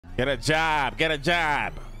Get a job. Get a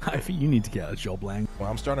job. I think you need to get a job, Lang. Well,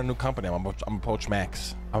 I'm starting a new company. I'm gonna poach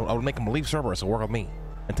Max. I'll make him leave Cerberus and work with me.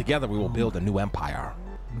 And together we will build a new empire.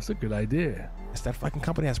 That's a good idea. It's that fucking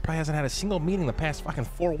company probably hasn't had a single meeting the past fucking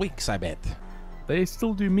 4 weeks, I bet. They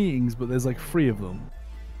still do meetings, but there's like 3 of them.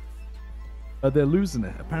 They're losing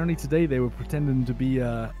it. Apparently today they were pretending to be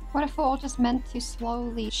What if we're all just meant to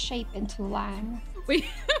slowly shape into Lang? We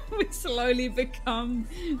slowly become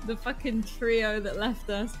the fucking trio that left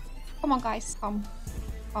us. Come on, guys, come.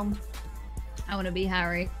 I want to be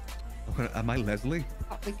Harry. Am I Leslie?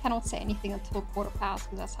 We cannot say anything until 1/4 past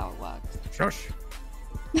because that's how it works. Shush.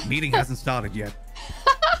 Meeting hasn't started yet.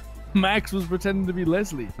 Max was pretending to be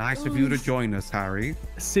Leslie. Nice of you to join us, Harry.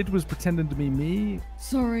 Sid was pretending to be me.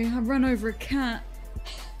 Sorry, I ran over a cat.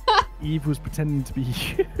 Eve was pretending to be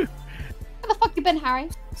you. Where the fuck you been, Harry?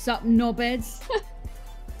 Sup, knobheads?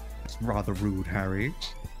 It's rather rude, Harry.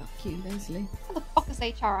 Fuck you, Leslie. Where the fuck is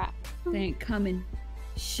HR at? They ain't coming.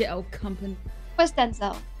 Shit old company. Where's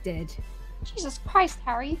Denzel? Dead. Jesus Christ,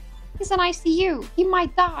 Harry. He's in ICU. He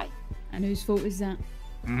might die. And whose fault is that?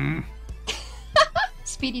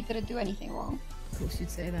 Speedy didn't do anything wrong. Of course you'd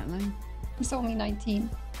say that, Lang. He's only 19.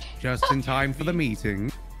 Just in time for the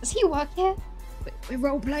meeting. Does he work here? We're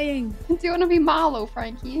role-playing. Do you want to be Marlo,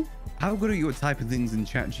 Frankie? How good are you at typing things in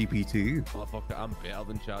ChatGPT? Motherfucker, I'm better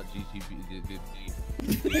than ChatGPT.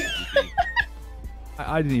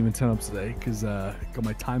 I didn't even turn up today because got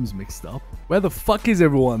my times mixed up. Where the fuck is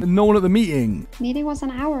everyone? No one at the meeting. Meeting was an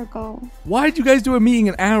hour ago. Why did you guys do a meeting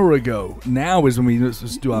an hour ago? Now is when we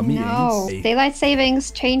just do our meetings. No, daylight savings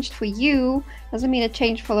changed for you. Doesn't mean it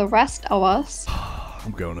changed for the rest of us.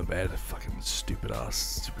 I'm going to bed. Fucking stupid ass,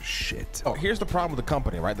 stupid shit. Oh, here's the problem with the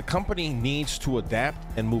company, right? The company needs to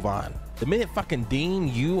adapt and move on. The minute fucking Dean,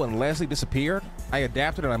 you, and Leslie disappeared, I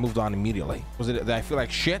adapted and I moved on immediately. Did I feel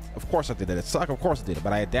like shit? Of course I did. Did it suck? Of course I did it.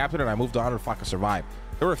 But I adapted and I moved on and fucking survived.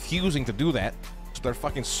 They're refusing to do that, so they're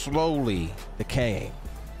fucking slowly decaying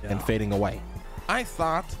and fading away. I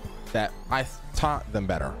thought that I taught them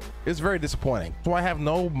better. It's very disappointing. So I have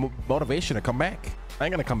no motivation to come back. I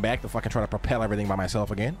ain't gonna come back to fucking try to propel everything by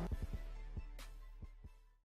myself again.